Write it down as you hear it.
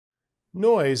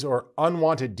Noise or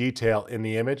unwanted detail in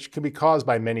the image can be caused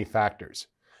by many factors.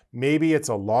 Maybe it's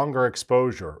a longer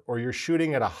exposure, or you're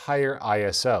shooting at a higher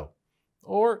ISO,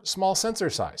 or small sensor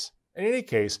size. In any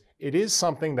case, it is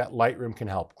something that Lightroom can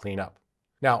help clean up.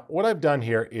 Now, what I've done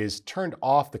here is turned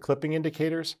off the clipping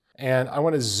indicators, and I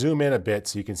want to zoom in a bit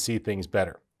so you can see things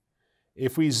better.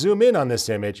 If we zoom in on this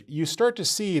image, you start to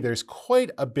see there's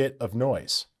quite a bit of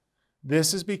noise.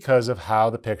 This is because of how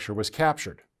the picture was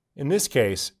captured. In this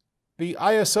case, the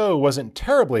ISO wasn't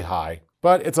terribly high,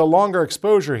 but it's a longer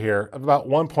exposure here of about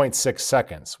 1.6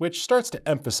 seconds, which starts to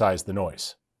emphasize the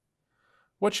noise.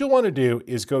 What you'll want to do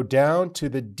is go down to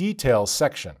the details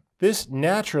section. This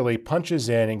naturally punches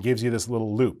in and gives you this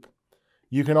little loop.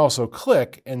 You can also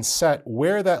click and set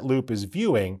where that loop is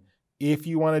viewing if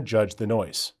you want to judge the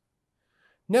noise.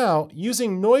 Now,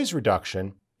 using noise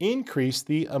reduction, increase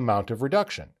the amount of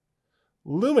reduction.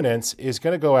 Luminance is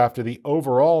going to go after the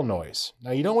overall noise.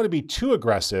 Now, you don't want to be too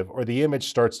aggressive or the image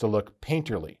starts to look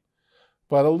painterly,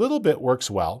 but a little bit works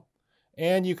well,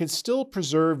 and you can still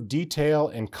preserve detail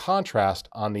and contrast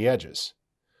on the edges.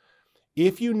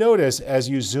 If you notice as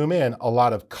you zoom in a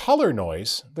lot of color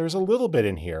noise, there's a little bit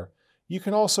in here, you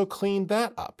can also clean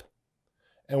that up.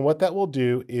 And what that will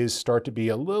do is start to be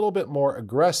a little bit more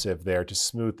aggressive there to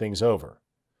smooth things over.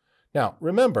 Now,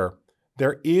 remember,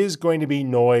 there is going to be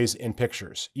noise in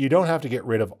pictures. You don't have to get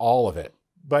rid of all of it,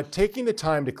 but taking the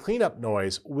time to clean up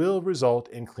noise will result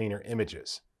in cleaner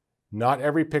images. Not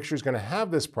every picture is going to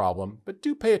have this problem, but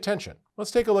do pay attention.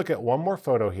 Let's take a look at one more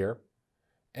photo here,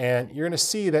 and you're going to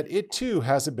see that it too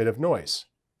has a bit of noise.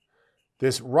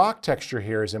 This rock texture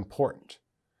here is important.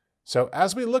 So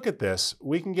as we look at this,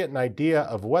 we can get an idea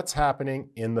of what's happening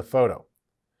in the photo.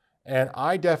 And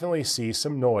I definitely see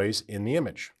some noise in the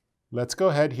image. Let's go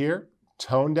ahead here,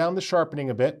 tone down the sharpening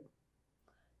a bit,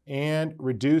 and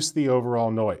reduce the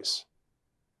overall noise.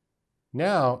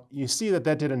 Now you see that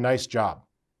that did a nice job.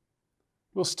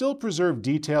 We'll still preserve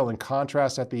detail and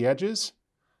contrast at the edges,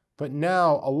 but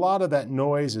now a lot of that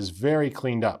noise is very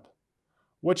cleaned up.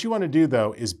 What you want to do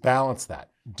though is balance that.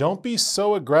 Don't be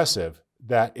so aggressive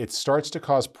that it starts to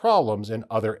cause problems in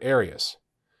other areas.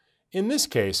 In this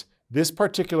case, this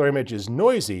particular image is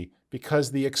noisy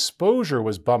because the exposure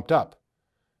was bumped up.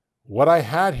 What I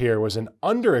had here was an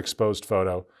underexposed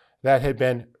photo that had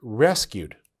been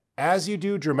rescued. As you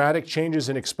do dramatic changes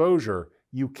in exposure,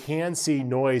 you can see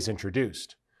noise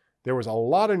introduced. There was a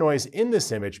lot of noise in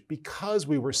this image because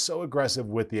we were so aggressive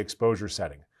with the exposure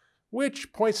setting,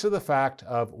 which points to the fact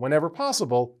of, whenever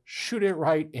possible, shoot it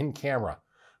right in camera.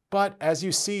 But as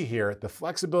you see here, the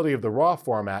flexibility of the RAW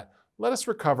format let us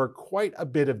recover quite a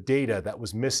bit of data that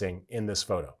was missing in this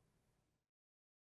photo.